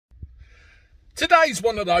Today's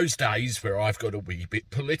one of those days where I've got a wee bit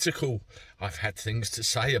political. I've had things to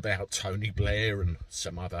say about Tony Blair and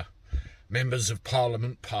some other members of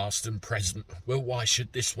Parliament, past and present. Well, why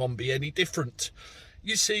should this one be any different?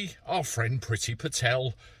 You see, our friend Priti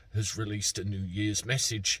Patel has released a New Year's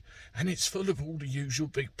message, and it's full of all the usual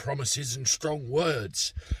big promises and strong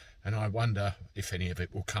words. And I wonder if any of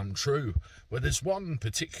it will come true. Well, there's one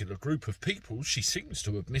particular group of people she seems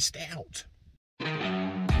to have missed out.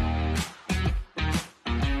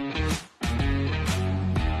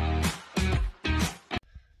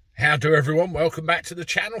 How do everyone? Welcome back to the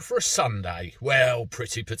channel for a Sunday. Well,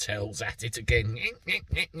 Priti Patel's at it again.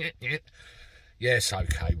 Yes,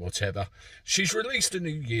 okay, whatever. She's released a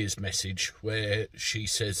New Year's message where she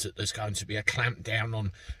says that there's going to be a clampdown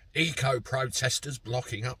on eco-protesters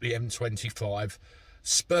blocking up the M25,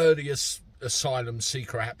 spurious asylum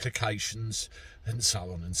seeker applications, and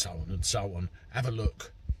so on and so on and so on. Have a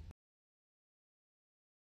look.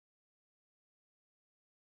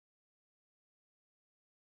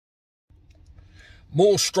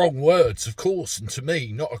 More strong words, of course, and to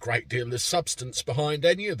me, not a great deal of substance behind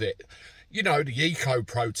any of it. You know, the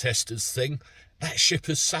eco-protesters thing, that ship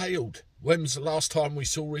has sailed. When was the last time we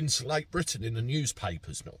saw Insulate Britain in the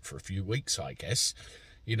newspapers? Not for a few weeks, I guess.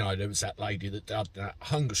 You know, there was that lady that did that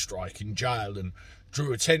hunger strike in jail and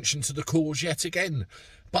drew attention to the cause yet again.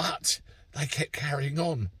 But they kept carrying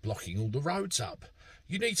on, blocking all the roads up.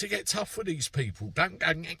 You need to get tough with these people. Don't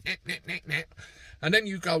go and then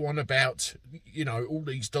you go on about, you know, all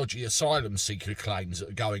these dodgy asylum seeker claims that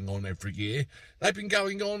are going on every year. They've been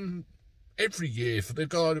going on every year for the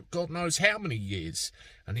God knows how many years,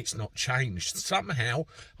 and it's not changed. Somehow,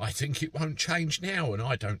 I think it won't change now, and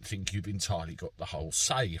I don't think you've entirely got the whole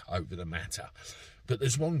say over the matter. But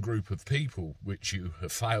there's one group of people which you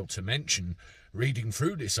have failed to mention reading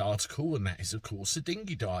through this article, and that is, of course, the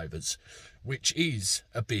dinghy divers, which is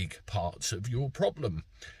a big part of your problem.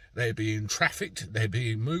 They're being trafficked, they're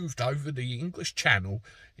being moved over the English Channel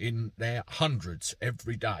in their hundreds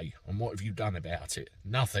every day. And what have you done about it?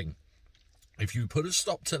 Nothing. If you put a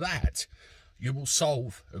stop to that, you will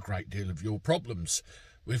solve a great deal of your problems.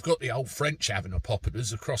 We've got the old French having a pop at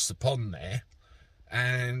us across the pond there.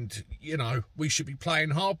 And, you know, we should be playing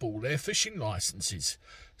hardball their fishing licences.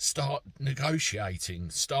 Start negotiating,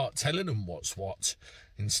 start telling them what's what,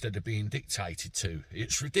 instead of being dictated to.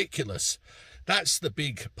 It's ridiculous. That's the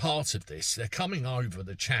big part of this. They're coming over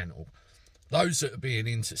the channel. Those that are being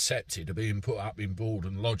intercepted are being put up in board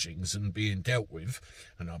and lodgings and being dealt with,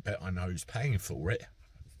 and I bet I know who's paying for it.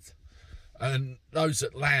 And those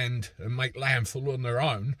that land and make landfall on their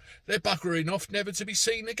own, they're buggering off never to be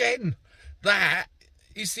seen again. That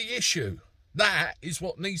is the issue. That is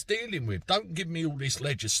what needs dealing with. Don't give me all this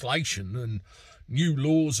legislation and new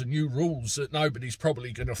laws and new rules that nobody's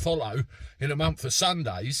probably going to follow in a month of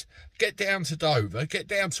Sundays. Get down to Dover, get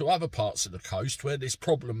down to other parts of the coast where this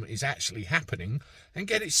problem is actually happening and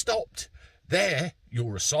get it stopped. There,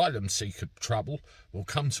 your asylum seeker trouble will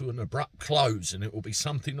come to an abrupt close, and it will be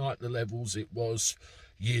something like the levels it was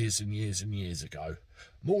years and years and years ago.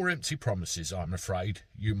 More empty promises, I'm afraid.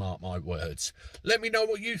 You mark my words. Let me know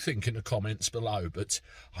what you think in the comments below, but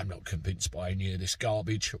I'm not convinced by any of this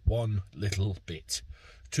garbage one little bit.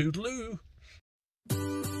 Toodaloo.